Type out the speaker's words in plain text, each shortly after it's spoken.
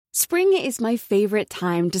Spring is my favorite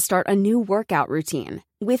time to start a new workout routine.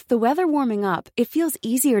 With the weather warming up, it feels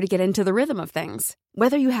easier to get into the rhythm of things.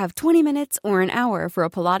 Whether you have 20 minutes or an hour for a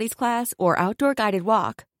Pilates class or outdoor guided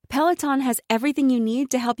walk, Peloton has everything you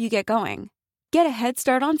need to help you get going. Get a head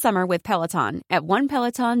start on summer with Peloton at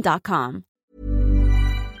onepeloton.com.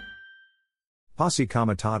 Posse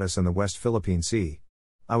comitatus and the West Philippine Sea.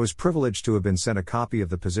 I was privileged to have been sent a copy of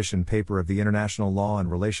the position paper of the International Law and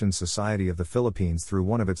Relations Society of the Philippines through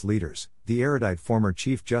one of its leaders, the erudite former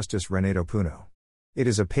Chief Justice Renato Puno. It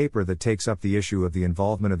is a paper that takes up the issue of the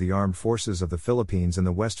involvement of the armed forces of the Philippines in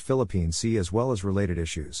the West Philippine Sea as well as related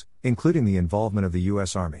issues, including the involvement of the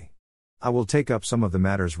U.S. Army. I will take up some of the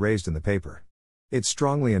matters raised in the paper. It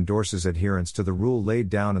strongly endorses adherence to the rule laid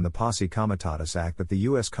down in the Posse Comitatus Act that the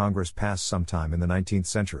U.S. Congress passed sometime in the 19th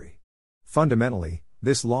century. Fundamentally,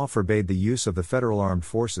 this law forbade the use of the federal armed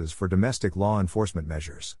forces for domestic law enforcement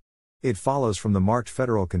measures. It follows from the marked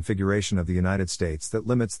federal configuration of the United States that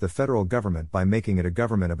limits the federal government by making it a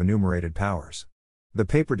government of enumerated powers. The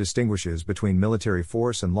paper distinguishes between military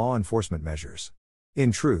force and law enforcement measures.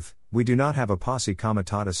 In truth, we do not have a Posse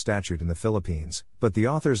Comitatus statute in the Philippines, but the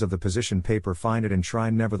authors of the position paper find it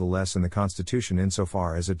enshrined nevertheless in the Constitution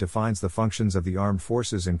insofar as it defines the functions of the armed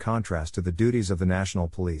forces in contrast to the duties of the national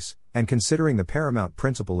police, and considering the paramount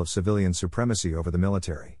principle of civilian supremacy over the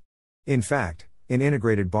military. In fact, in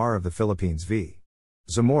Integrated Bar of the Philippines v.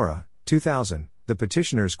 Zamora, 2000, the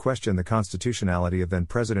petitioners question the constitutionality of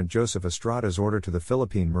then-President Joseph Estrada's order to the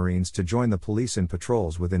Philippine Marines to join the police in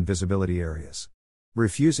patrols within visibility areas.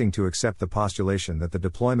 Refusing to accept the postulation that the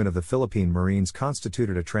deployment of the Philippine Marines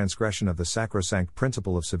constituted a transgression of the sacrosanct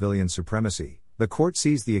principle of civilian supremacy, the court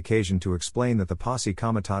seized the occasion to explain that the Posse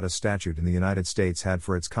Comitatus statute in the United States had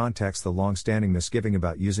for its context the long-standing misgiving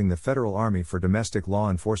about using the federal army for domestic law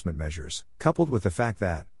enforcement measures, coupled with the fact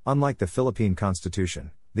that, unlike the Philippine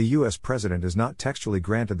Constitution, the U.S. President is not textually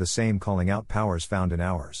granted the same calling-out powers found in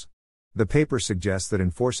ours. The paper suggests that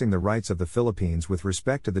enforcing the rights of the Philippines with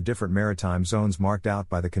respect to the different maritime zones marked out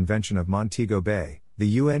by the Convention of Montego Bay, the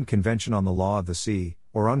UN Convention on the Law of the Sea,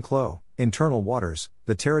 or UNCLOS, internal waters,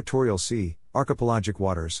 the territorial sea, archipelagic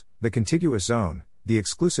waters, the contiguous zone, the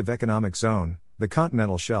exclusive economic zone, the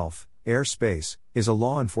continental shelf, air space, is a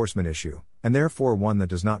law enforcement issue, and therefore one that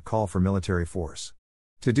does not call for military force.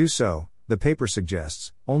 To do so, the paper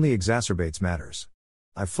suggests, only exacerbates matters.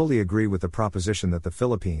 I fully agree with the proposition that the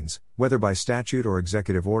Philippines, whether by statute or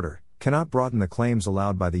executive order, cannot broaden the claims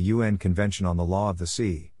allowed by the UN Convention on the Law of the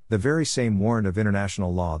Sea, the very same warrant of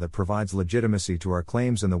international law that provides legitimacy to our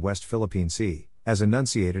claims in the West Philippine Sea, as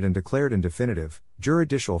enunciated and declared in definitive,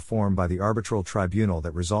 juridical form by the arbitral tribunal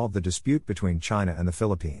that resolved the dispute between China and the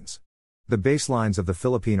Philippines. The baselines of the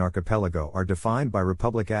Philippine archipelago are defined by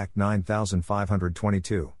Republic Act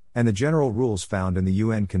 9522. And the general rules found in the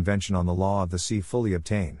UN Convention on the Law of the Sea fully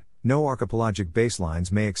obtain. No archipelagic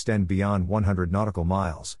baselines may extend beyond 100 nautical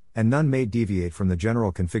miles, and none may deviate from the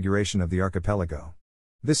general configuration of the archipelago.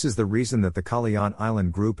 This is the reason that the Calayan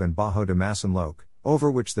Island Group and Bajo de Masinloc,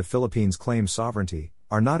 over which the Philippines claims sovereignty,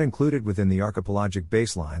 are not included within the archipelagic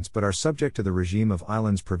baselines but are subject to the regime of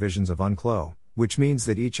islands provisions of UNCLOS, which means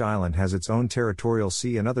that each island has its own territorial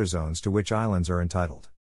sea and other zones to which islands are entitled.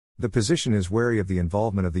 The position is wary of the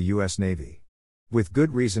involvement of the U.S. Navy. With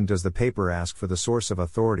good reason does the paper ask for the source of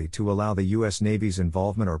authority to allow the U.S. Navy's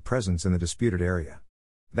involvement or presence in the disputed area.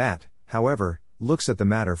 That, however, looks at the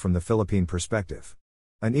matter from the Philippine perspective.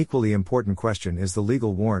 An equally important question is the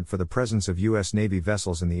legal warrant for the presence of U.S. Navy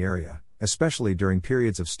vessels in the area, especially during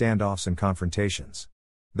periods of standoffs and confrontations.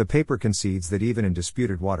 The paper concedes that even in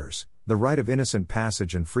disputed waters, the right of innocent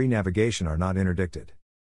passage and free navigation are not interdicted.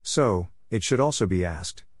 So, it should also be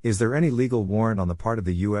asked, is there any legal warrant on the part of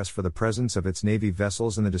the U.S. for the presence of its Navy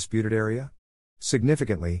vessels in the disputed area?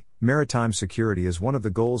 Significantly, maritime security is one of the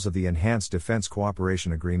goals of the Enhanced Defense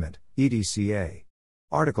Cooperation Agreement, EDCA.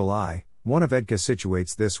 Article I, 1 of EDCA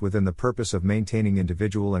situates this within the purpose of maintaining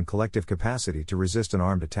individual and collective capacity to resist an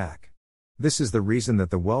armed attack. This is the reason that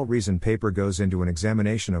the well-reasoned paper goes into an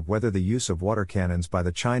examination of whether the use of water cannons by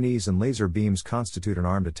the Chinese and laser beams constitute an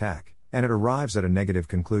armed attack, and it arrives at a negative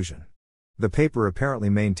conclusion. The paper apparently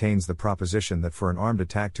maintains the proposition that for an armed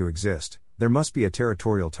attack to exist, there must be a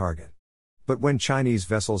territorial target. But when Chinese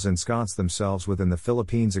vessels ensconce themselves within the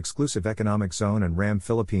Philippines' exclusive economic zone and ram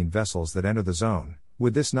Philippine vessels that enter the zone,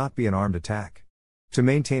 would this not be an armed attack? To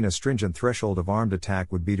maintain a stringent threshold of armed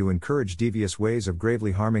attack would be to encourage devious ways of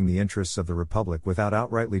gravely harming the interests of the Republic without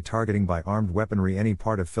outrightly targeting by armed weaponry any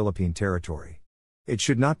part of Philippine territory. It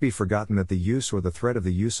should not be forgotten that the use or the threat of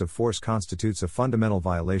the use of force constitutes a fundamental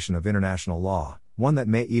violation of international law, one that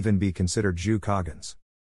may even be considered jus cogens.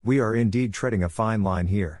 We are indeed treading a fine line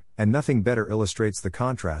here, and nothing better illustrates the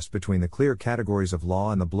contrast between the clear categories of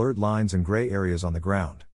law and the blurred lines and gray areas on the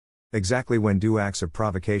ground. Exactly when do acts of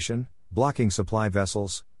provocation, blocking supply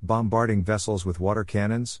vessels, bombarding vessels with water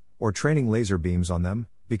cannons, or training laser beams on them,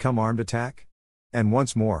 become armed attack? And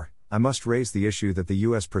once more, I must raise the issue that the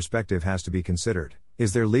U.S. perspective has to be considered.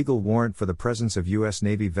 Is there legal warrant for the presence of U.S.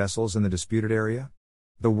 Navy vessels in the disputed area?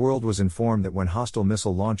 The world was informed that when hostile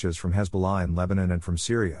missile launches from Hezbollah in Lebanon and from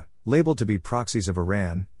Syria, labeled to be proxies of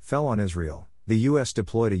Iran, fell on Israel, the U.S.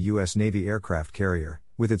 deployed a U.S. Navy aircraft carrier,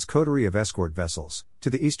 with its coterie of escort vessels,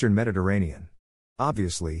 to the eastern Mediterranean.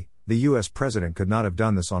 Obviously, the U.S. president could not have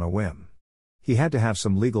done this on a whim. He had to have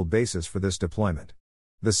some legal basis for this deployment.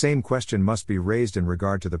 The same question must be raised in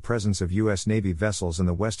regard to the presence of U.S. Navy vessels in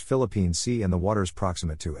the West Philippine Sea and the waters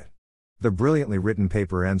proximate to it. The brilliantly written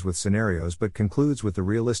paper ends with scenarios but concludes with the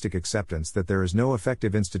realistic acceptance that there is no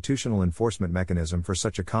effective institutional enforcement mechanism for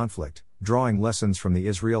such a conflict, drawing lessons from the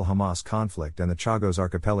Israel-Hamas conflict and the Chagos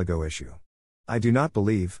Archipelago issue. I do not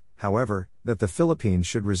believe, however, that the Philippines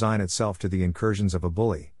should resign itself to the incursions of a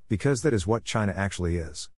bully, because that is what China actually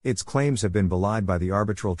is. Its claims have been belied by the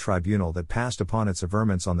arbitral tribunal that passed upon its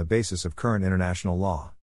averments on the basis of current international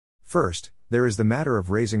law. First, there is the matter of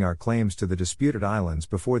raising our claims to the disputed islands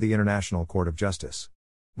before the International Court of Justice.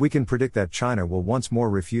 We can predict that China will once more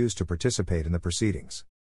refuse to participate in the proceedings.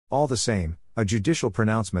 All the same, a judicial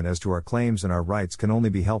pronouncement as to our claims and our rights can only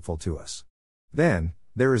be helpful to us. Then,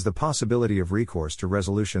 there is the possibility of recourse to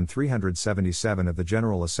Resolution 377 of the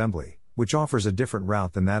General Assembly, which offers a different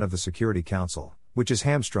route than that of the Security Council, which is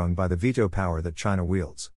hamstrung by the veto power that China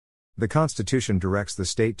wields. The Constitution directs the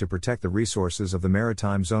state to protect the resources of the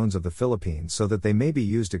maritime zones of the Philippines so that they may be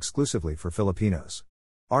used exclusively for Filipinos.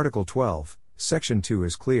 Article 12, Section 2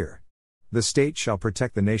 is clear. The state shall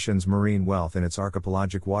protect the nation's marine wealth in its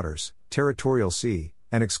archipelagic waters, territorial sea,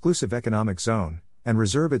 and exclusive economic zone, and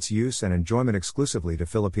reserve its use and enjoyment exclusively to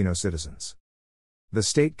Filipino citizens. The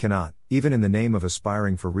state cannot, even in the name of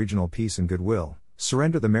aspiring for regional peace and goodwill,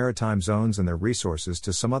 surrender the maritime zones and their resources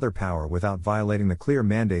to some other power without violating the clear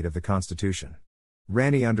mandate of the Constitution.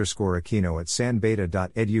 Rani_Aquino at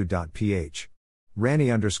sanbeta.edu.ph.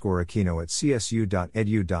 Rani_Aquino at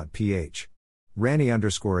csu.edu.ph.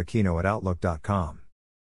 Rani_Aquino at outlook.com.